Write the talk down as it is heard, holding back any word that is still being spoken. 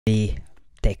the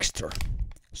texture.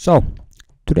 So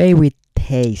today we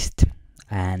taste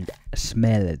and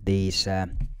smell these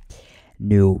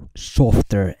new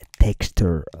softer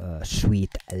texture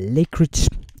sweet licorice.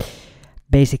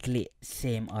 Basically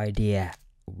same idea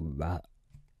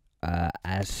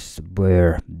as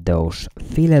were those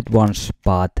fillet ones,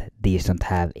 but these don't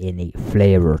have any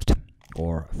flavored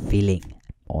or filling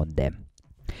on them.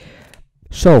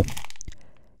 So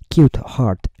cute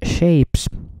heart shapes,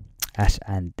 as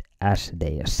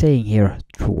they are saying here,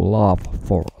 true love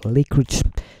for licorice.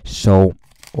 So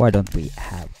why don't we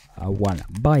have one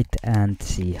bite and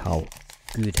see how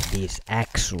good these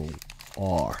actually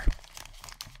are.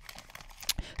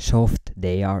 Soft,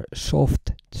 they are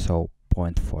soft, so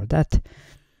point for that.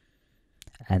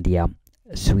 And yeah,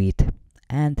 sweet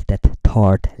and that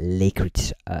tart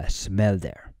licorice smell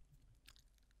there.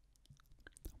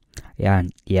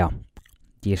 And yeah,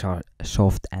 these are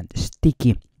soft and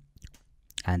sticky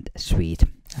and sweet,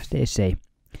 as they say.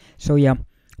 So yeah,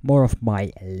 more of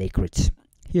my licorice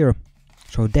here.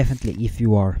 So definitely, if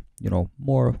you are,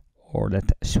 more or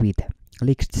that sweet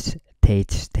licorice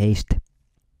taste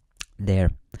there,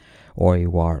 or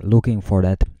you are looking for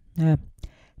that,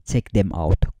 check them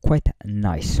out. Quite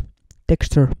nice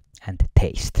texture and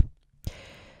taste.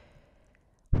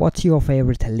 What's your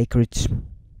favorite licorice?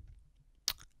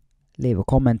 Leave a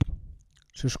comment,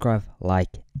 subscribe, like,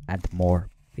 and more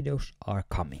videos are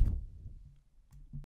coming.